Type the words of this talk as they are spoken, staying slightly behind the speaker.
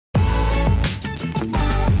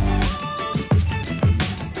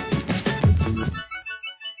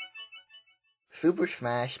Super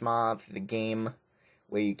Smash Mobs is a game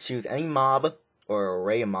where you choose any mob or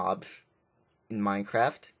array of mobs in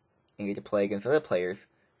Minecraft and you get to play against other players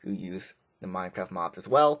who use the Minecraft mobs as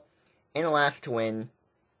well, and the last to win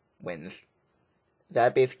wins. Is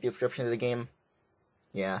that basic description of the game?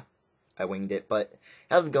 Yeah, I winged it, but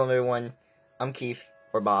how's it going, everyone? I'm Keith,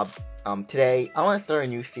 or Bob. Today, I want to start a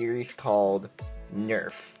new series called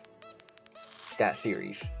Nerf. That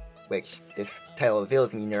series, which this title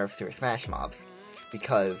reveals me Nerf Super Smash Mobs,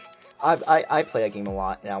 because I play that game a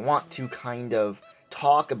lot, and I want to kind of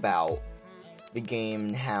talk about the game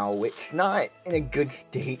and how it's not in a good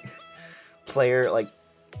state.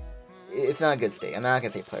 It's not a good state. I'm not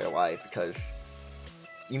gonna say player-wise, because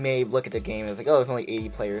you may look at the game and it's like, oh, there's only 80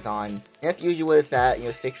 players on. And that's usually what it's at,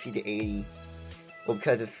 60 to 80. Well,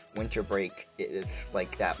 because it's winter break, it's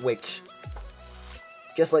like that, which,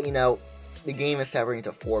 just to let you know, the game is separated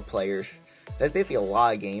into 4 players. That's basically a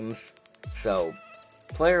lot of games. So,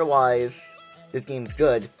 player-wise, this game's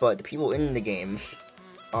good, but the people in the games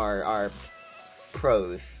are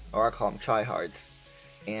pros, or I call them tryhards.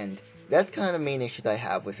 And that's kind of the main issue that I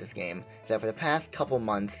have with this game, is that for the past couple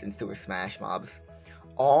months in Super Smash Mobs,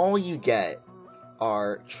 all you get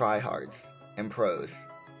are tryhards and pros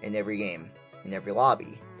in every game, in every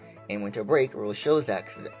lobby. And winter break really shows that,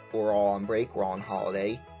 because we're all on break, we're all on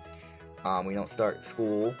holiday. We don't start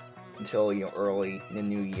school until, early in the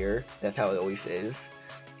new year. That's how it always is.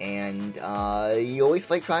 And, you always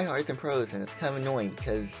fight tryhards and pros, and it's kind of annoying,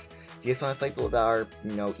 because you just want to fight people that are,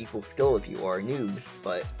 equal skill with you, or noobs,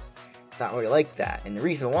 but it's not really like that. And the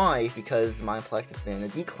reason why is because Mineplex has been in a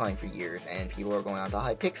decline for years, and people are going on to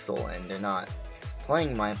Hypixel, and they're not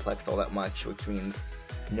playing Mineplex all that much, which means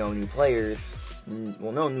no new players,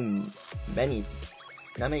 well, not many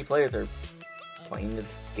players are playing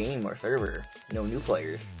this game or server. No new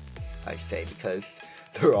players, I should say, because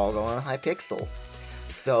they're all going on Hypixel.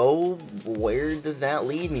 So, where does that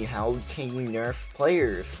lead me? How can you nerf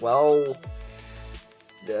players? Well,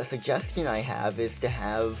 the suggestion I have is to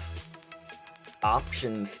have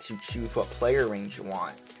options to choose what player range you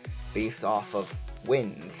want, based off of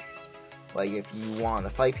wins. Like, if you want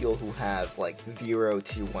to fight people who have, 0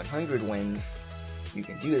 to 100 wins, you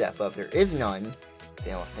can do that, but if there is none,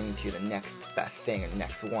 they'll send you to the next best thing, or the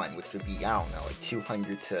next one, which would be, I don't know,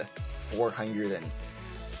 200 to 400, and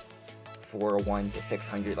 401 to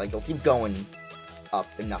 600, they'll keep going up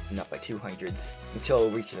and up by 200s, until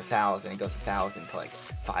it reaches 1,000, it goes 1,000 to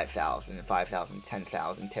 5,000, and 5,000 to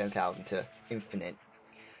 10,000, 10,000 to infinite.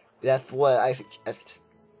 That's what I suggest.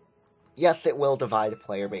 Yes, it will divide the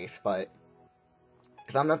player base, but,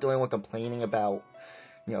 because I'm not the only one complaining about,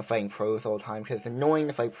 fighting pros all the time, because it's annoying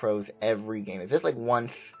to fight pros every game. If it's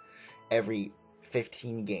once every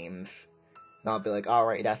 15 games, I'll be like,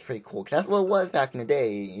 alright, that's pretty cool, because that's what it was back in the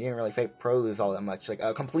day. You didn't really fight pros all that much,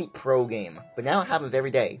 a complete pro game. But now it happens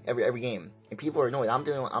every day, every game, and people are annoyed. I'm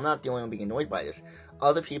not the only one being annoyed by this.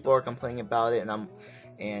 Other people are complaining about it,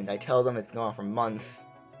 and I tell them it's going on for months,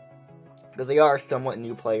 because they are somewhat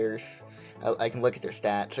new players. I can look at their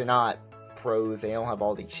stats. They're not pros. They don't have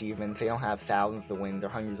all the achievements. They don't have thousands of wins or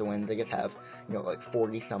hundreds of wins. They just have,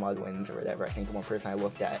 40 some odd wins or whatever. I think the one person I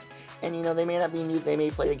looked at. And, they may not be new. They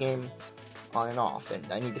may play the game on and off.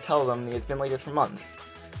 And I need to tell them it's been like this for months.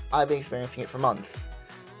 I've been experiencing it for months.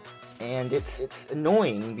 And it's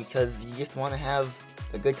annoying, because you just want to have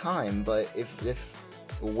a good time. But if this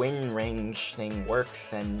win range thing works,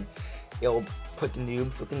 then it'll put the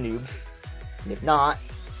noobs with the noobs. And if not,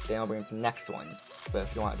 then I'll bring the next one. But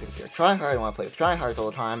if you're a tryhard and want to play with tryhards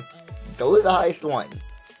all the time, go to the highest one.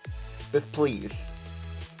 Just please.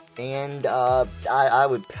 And, I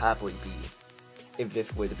would happily be, if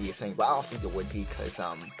this would be a thing, but I don't think it would be, because,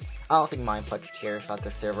 I don't think Mineplex cares about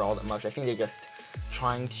the server all that much. I think they're just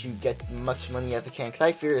trying to get as much money as they can, because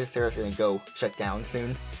I fear the server's gonna go shut down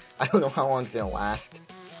soon. I don't know how long it's gonna last.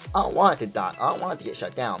 I don't want it to die. I don't want it to get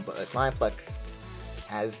shut down, but if Mineplex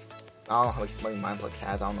has, I don't know how much money Mineplex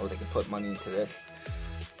has. I don't know if they can put money into this.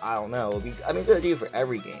 I don't know. I mean, they're gonna do it for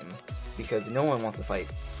every game, because no one wants to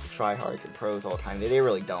fight tryhards and pros all the time. They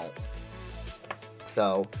really don't.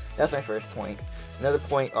 So, that's my first point. Another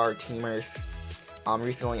point are teamers.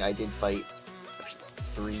 Recently I did fight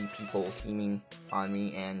 3 people teaming on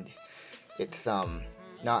me, and it's,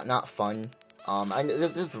 not fun.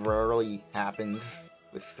 This rarely happens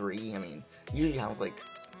with 3. I mean, usually it happens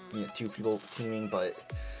 2 people teaming, but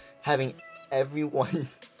having everyone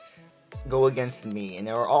go against me, and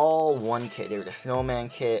they were all one kit. They were the snowman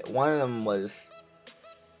kit. One of them was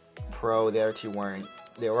pro, the other 2 weren't.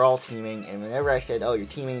 They were all teaming, and whenever I said, oh, you're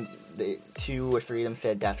teaming, the 2 or 3 of them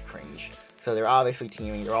said, that's cringe. So they're obviously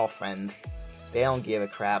teaming, they're all friends. They don't give a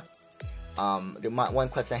crap. One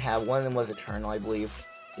question I have, one of them was Eternal, I believe.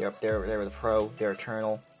 They're up there, they were the pro, they're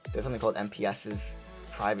Eternal. There's something called MPSs,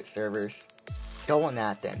 private servers. Go on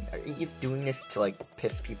that then. Are you just doing this to like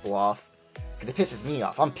piss people off? Because it pisses me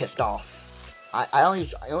off. I'm pissed off. I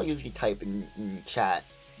don't usually type in chat,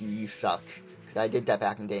 you suck. Because I did that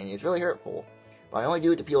back in the day and it's really hurtful. But I only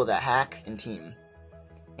do it to people that hack and team.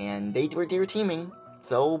 And they were teaming,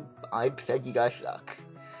 so I said you guys suck.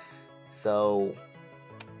 So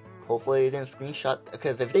hopefully they didn't screenshot,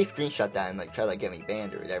 because if they screenshot that and like try to like get me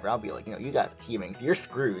banned or whatever, I'll be like, you know, you guys are teaming, you're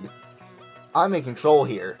screwed. I'm in control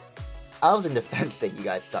here. I was in defense that you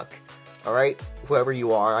guys suck. Alright? Whoever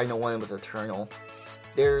you are, I know one of them was Eternal.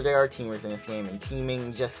 There are teamers in this game, and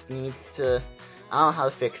teaming just needs to, I don't know how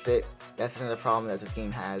to fix it. That's another problem that this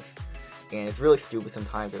game has. And it's really stupid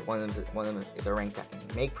sometimes that one of them is a rank that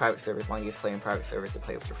can make private servers, why don't you just play in private servers to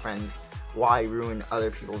play with your friends? Why ruin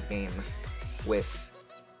other people's games with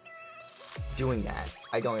doing that?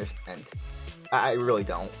 I don't understand. I really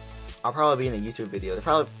don't. I'll probably be in a YouTube video.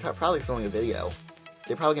 They're probably filming a video.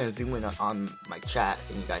 They're probably gonna zoom in on my chat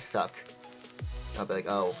saying you guys suck. I'll be like,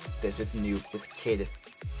 oh, this kid,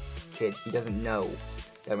 he doesn't know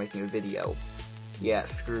that I'm making a video. Yeah,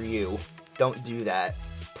 screw you. Don't do that.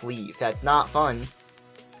 Please. That's not fun.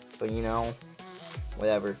 But you know,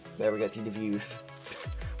 whatever gets you the views.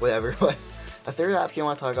 Whatever. A third option I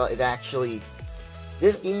want to talk about is actually,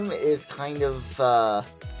 this game is kind of,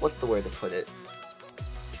 what's the word to put it?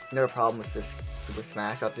 Another problem with this Super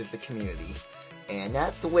Smash Bros. Is the community. And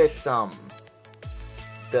that's with,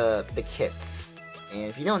 the kits. And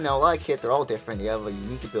if you don't know, a lot of kits are all different, they have like,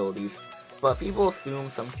 unique abilities. But people assume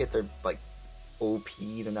some kits are, like, OP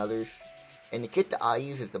than others. And the kit that I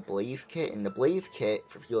use is the Blaze kit, and the Blaze kit,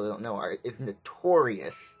 for people that don't know, is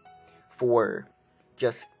notorious for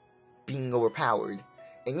just being overpowered.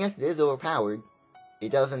 And yes, it is overpowered.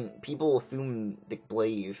 It doesn't, people assume the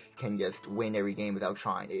Blaze can just win every game without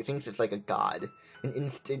trying. It thinks it's like a god, an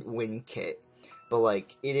instant win kit. But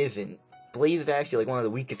like, it isn't. Blaze is actually like one of the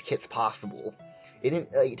weakest kits possible.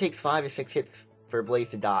 It takes 5 to 6 hits for Blaze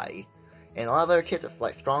to die. And a lot of other kits are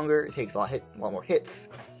like stronger, it takes a lot more hits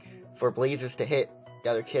for Blazes to hit the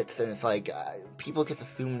other kits, and it's like, people just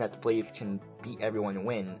assume that the Blaze can beat everyone and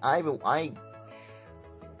win.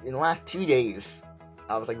 In the last 2 days,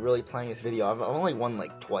 I was like really playing this video, I've only won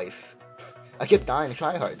like twice. I kept dying to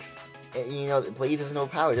tryhards. And you know, the Blaze isn't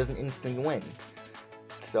overpowered, it doesn't instantly win.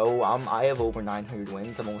 So, I have over 900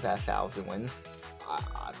 wins, I'm almost at 1,000 wins.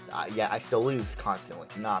 Yeah, I still lose constantly.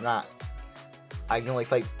 No, I'm not. I can only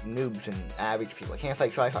fight noobs and average people. I can't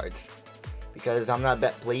fight tryhards. Because I'm not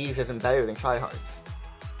Blaze isn't better than tryhards.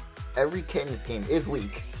 Every kit in this game is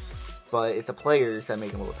weak, but it's the players that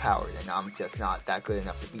make them overpowered, and I'm just not that good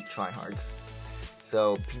enough to beat tryhards.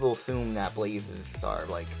 So people assume that Blazes are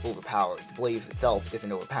like overpowered. The Blaze itself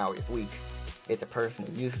isn't overpowered, it's weak. It's a person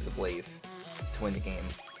who uses the Blaze to win the game.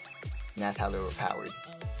 And that's how they're overpowered.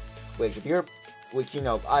 Which, you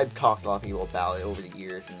know, I've talked to a lot of people about it over the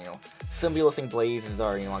years, and, you know, some people think Blazes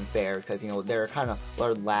are, you know, unfair, because, you know, they're kind of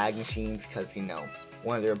large lag machines, because, you know,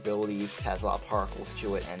 one of their abilities has a lot of particles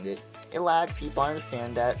to it, and it lags people, I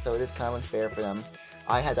understand that, so it is kind of unfair for them.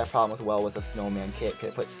 I had that problem as well with the Snowman kit, because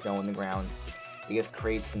it puts snow in the ground. It just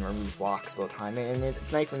creates and removes blocks all the time, and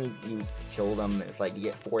it's nice when you kill them, it's like you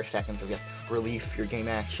get 4 seconds of just relief, your game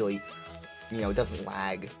actually, you know, doesn't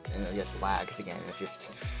lag, and it just lags again, it's just...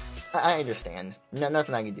 I understand.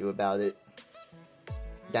 Nothing I can do about it.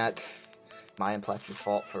 That's Mineplex's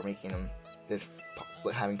fault for making them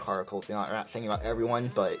having particles. You know, I'm not saying about everyone,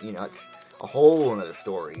 but you know, it's a whole another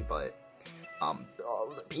story. But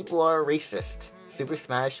people are racist. Super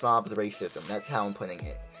Smash Bros. Racism. That's how I'm putting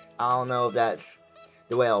it. I don't know if that's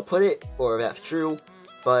the way I'll put it or if that's true,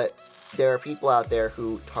 but there are people out there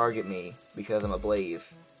who target me because I'm a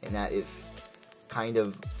Blaze, and that is kind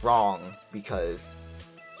of wrong because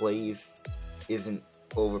Blaze isn't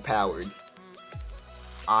overpowered.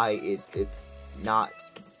 It's not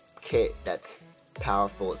kit that's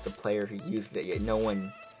powerful, it's the player who uses it, yet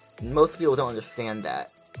most people don't understand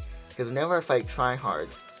that. Because whenever I fight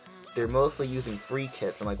tryhards, they're mostly using free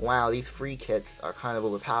kits. I'm like, wow, these free kits are kind of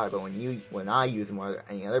overpowered, but when I use them or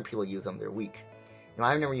any other people use them, they're weak. Now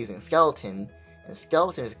I remember using Skeleton, and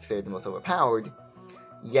Skeleton is considered the most overpowered,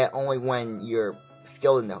 yet only when you're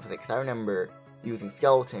skilled enough with it, because I remember using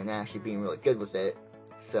Skeleton and actually being really good with it.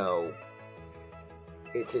 So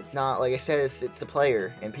it's not, like I said, it's the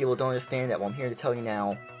player, and people don't understand that. Well, I'm here to tell you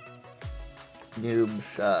now,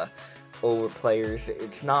 noobs, over players,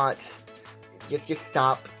 it's not, just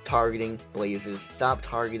stop targeting Blazes, stop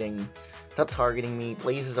targeting me.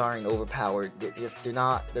 Blazes aren't overpowered, they're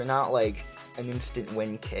not like an instant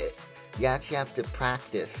win kit. You actually have to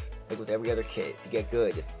practice, like with every other kit, to get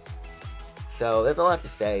good. So that's all I have to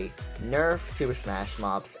say. Nerf Super Smash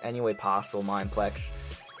Mobs any way possible, Mineplex.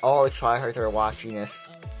 All the tryhards that are watching this,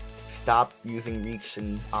 stop using Reach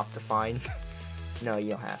and Optifine. No,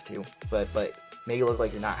 you don't have to, but make it look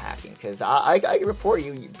like you're not hacking, because I can report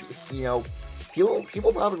you, you know,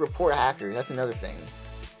 people probably report hackers, that's another thing.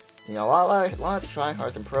 You know, a lot of the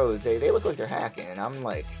tryhards and pros, they look like they're hacking, and I'm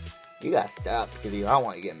like, you gotta stop, because I don't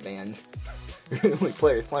want you getting banned. You're the only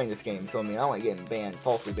players playing this game, so I mean, I don't want you getting banned,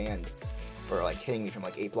 falsely banned, for like hitting me from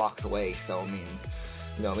like 8 blocks away, so I mean,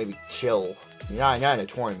 you know, maybe chill. You're not in a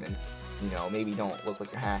tournament, you know, maybe don't look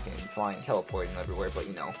like you're hacking and flying and teleporting everywhere, but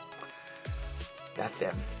you know, that's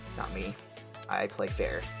them, not me. I play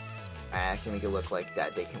fair. I actually make it look like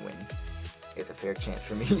that they can win. It's a fair chance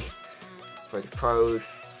for me. For the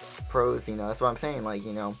pros, you know, that's what I'm saying, like,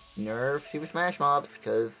 you know, Nerf Super Smash Mobs,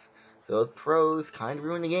 because those pros kind of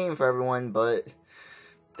ruin the game for everyone, but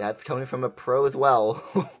that's coming from a pro as well.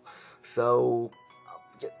 So,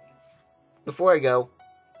 before I go,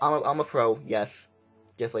 I'm a pro, yes,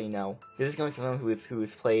 just let you know. This is coming from someone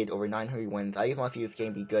who's played over 900 wins. I just want to see this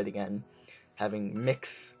game be good again. Having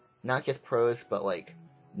mix, not just pros, but like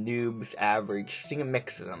noobs, average, seeing a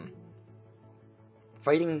mix of them.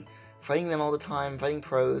 Fighting them all the time, fighting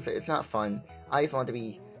pros, it's not fun. I just want it to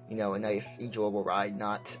be, you know, a nice, enjoyable ride,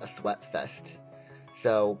 not a sweat fest.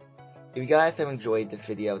 So, if you guys have enjoyed this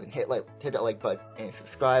video, then hit that like button and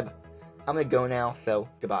subscribe. I'm gonna go now, so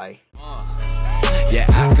goodbye. Yeah,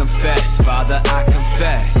 I confess, Father, I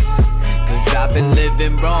confess, 'cause I've been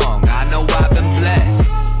living wrong.